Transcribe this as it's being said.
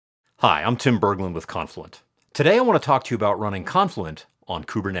Hi, I'm Tim Berglund with Confluent. Today I want to talk to you about running Confluent on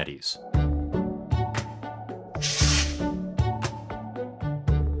Kubernetes.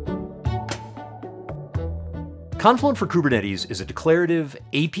 Confluent for Kubernetes is a declarative,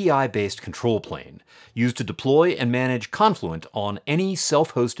 API-based control plane used to deploy and manage Confluent on any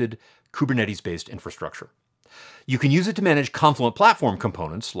self-hosted Kubernetes-based infrastructure. You can use it to manage Confluent Platform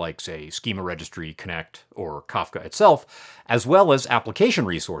components like, say, Schema Registry, Connect, or Kafka itself, as well as application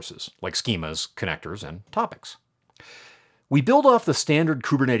resources like schemas, connectors, and topics. We build off the standard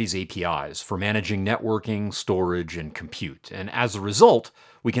Kubernetes APIs for managing networking, storage, and compute, and as a result,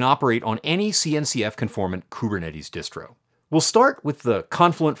 we can operate on any CNCF-conformant Kubernetes distro. We'll start with the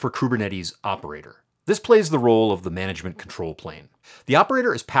Confluent for Kubernetes operator. This plays the role of the management control plane. The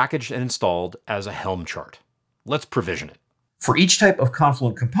operator is packaged and installed as a Helm chart. Let's provision it. For each type of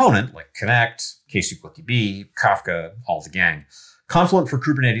Confluent component, like Connect, KSQLDB, Kafka, all the gang, Confluent for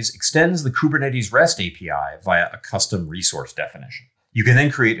Kubernetes extends the Kubernetes REST API via a custom resource definition. You can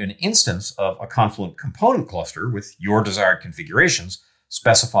then create an instance of a Confluent component cluster with your desired configurations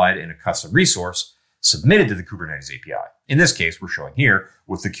specified in a custom resource submitted to the Kubernetes API. In this case, we're showing here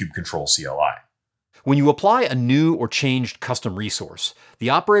with the kube control CLI. When you apply a new or changed custom resource,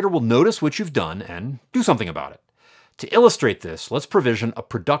 the operator will notice what you've done and do something about it. To illustrate this, let's provision a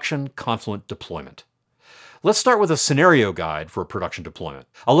production Confluent deployment. Let's start with a scenario guide for a production deployment.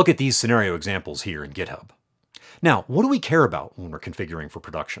 I'll look at these scenario examples here in GitHub. Now, what do we care about when we're configuring for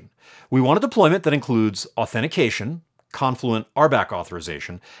production? We want a deployment that includes authentication, Confluent RBAC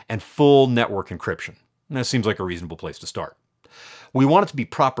authorization, and full network encryption. And that seems like a reasonable place to start. We want it to be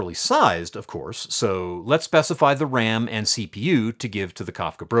properly sized, of course, so let's specify the RAM and CPU to give to the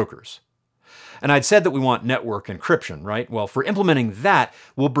Kafka brokers. And I'd said that we want network encryption, right? Well, for implementing that,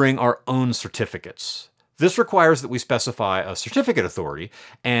 we'll bring our own certificates. This requires that we specify a certificate authority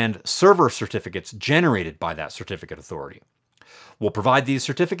and server certificates generated by that certificate authority. We'll provide these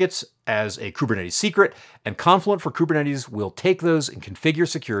certificates as a Kubernetes secret, and Confluent for Kubernetes will take those and configure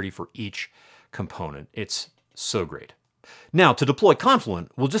security for each component. It's so great. Now, to deploy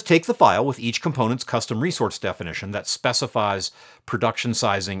Confluent, we'll just take the file with each component's custom resource definition that specifies production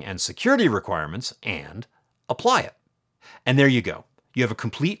sizing and security requirements and apply it. And there you go. You have a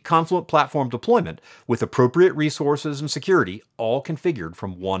complete Confluent Platform deployment with appropriate resources and security all configured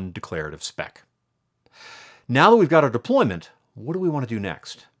from one declarative spec. Now that we've got our deployment, what do we want to do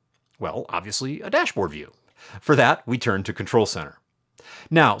next? Well, obviously a dashboard view. For that, we turn to Control Center.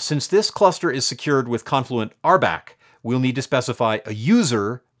 Now, since this cluster is secured with Confluent RBAC, we'll need to specify a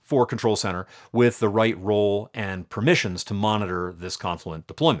user for Control Center with the right role and permissions to monitor this Confluent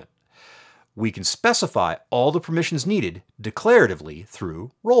deployment. We can specify all the permissions needed declaratively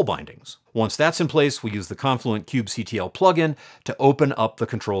through role bindings. Once that's in place, we use the Confluent kubectl plugin to open up the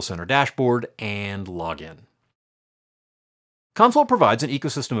Control Center dashboard and log in. Confluent provides an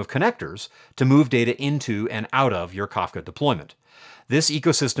ecosystem of connectors to move data into and out of your Kafka deployment. This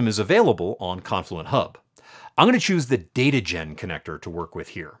ecosystem is available on Confluent Hub. I'm going to choose the DataGen connector to work with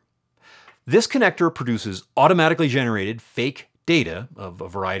here. This connector produces automatically generated fake data of a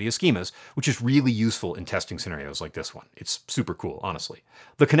variety of schemas, which is really useful in testing scenarios like this one. It's super cool, honestly.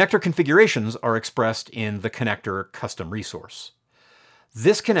 The connector configurations are expressed in the connector custom resource.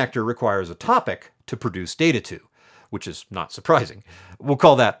 This connector requires a topic to produce data to, which is not surprising. We'll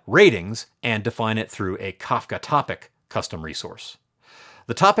call that ratings and define it through a Kafka topic custom resource.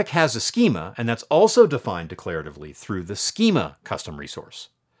 The topic has a schema, and that's also defined declaratively through the schema custom resource.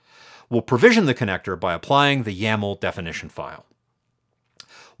 We'll provision the connector by applying the YAML definition file.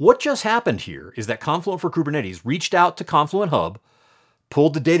 What just happened here is that Confluent for Kubernetes reached out to Confluent Hub,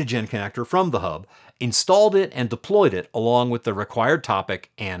 pulled the DataGen connector from the hub, installed it and deployed it along with the required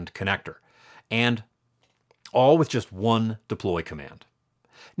topic and connector, and all with just one deploy command.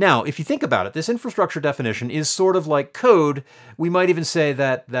 Now, if you think about it, this infrastructure definition is sort of like code. We might even say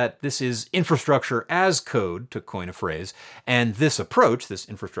that this is infrastructure as code, to coin a phrase, and this approach, this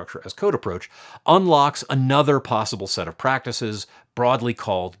infrastructure as code approach, unlocks another possible set of practices broadly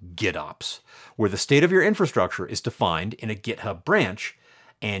called GitOps, where the state of your infrastructure is defined in a GitHub branch,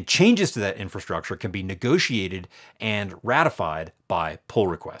 and changes to that infrastructure can be negotiated and ratified by pull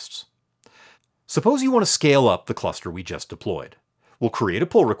requests. Suppose you want to scale up the cluster we just deployed. We'll create a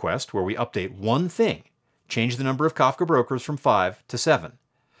pull request where we update one thing, change the number of Kafka brokers from 5 to 7.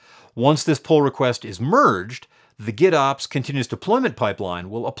 Once this pull request is merged, the GitOps continuous deployment pipeline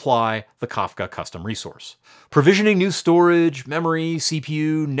will apply the Kafka custom resource, provisioning new storage, memory,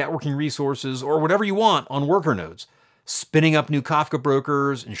 CPU, networking resources, or whatever you want on worker nodes, spinning up new Kafka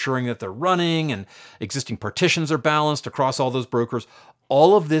brokers, ensuring that they're running and existing partitions are balanced across all those brokers.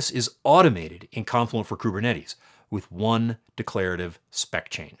 All of this is automated in Confluent for Kubernetes with one declarative spec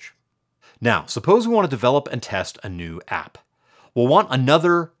change. Now, suppose we want to develop and test a new app. We'll want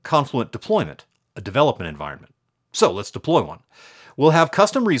another Confluent deployment, a development environment. So let's deploy one. We'll have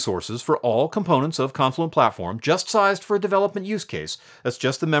custom resources for all components of Confluent Platform, just sized for a development use case. That's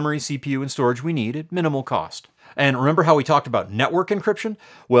just the memory, CPU, and storage we need at minimal cost. And remember how we talked about network encryption?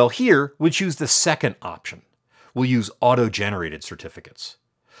 Well, here we choose the second option. We'll use auto-generated certificates.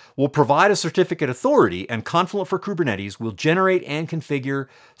 We'll provide a certificate authority, and Confluent for Kubernetes will generate and configure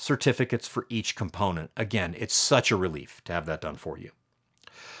certificates for each component. Again, it's such a relief to have that done for you.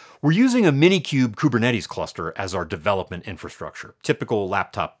 We're using a Minikube Kubernetes cluster as our development infrastructure, typical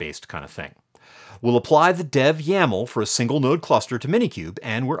laptop-based kind of thing. We'll apply the dev YAML for a single node cluster to Minikube,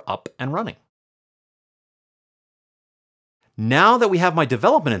 and we're up and running. Now that we have my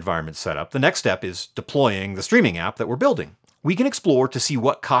development environment set up, the next step is deploying the streaming app that we're building. We can explore to see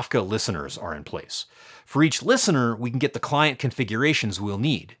what Kafka listeners are in place. For each listener, we can get the client configurations we'll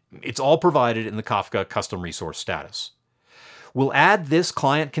need. It's all provided in the Kafka custom resource status. We'll add this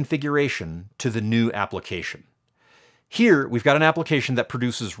client configuration to the new application. Here, we've got an application that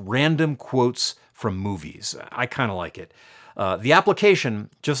produces random quotes from movies. I kind of like it. The application,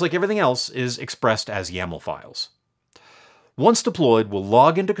 just like everything else, is expressed as YAML files. Once deployed, we'll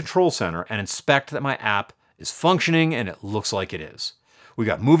log into Control Center and inspect that my app is functioning, and it looks like it is. We've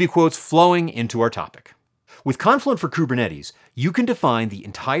got movie quotes flowing into our topic. With Confluent for Kubernetes, you can define the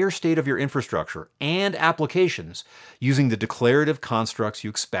entire state of your infrastructure and applications using the declarative constructs you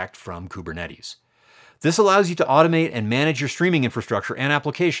expect from Kubernetes. This allows you to automate and manage your streaming infrastructure and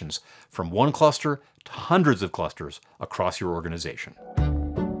applications from one cluster to hundreds of clusters across your organization.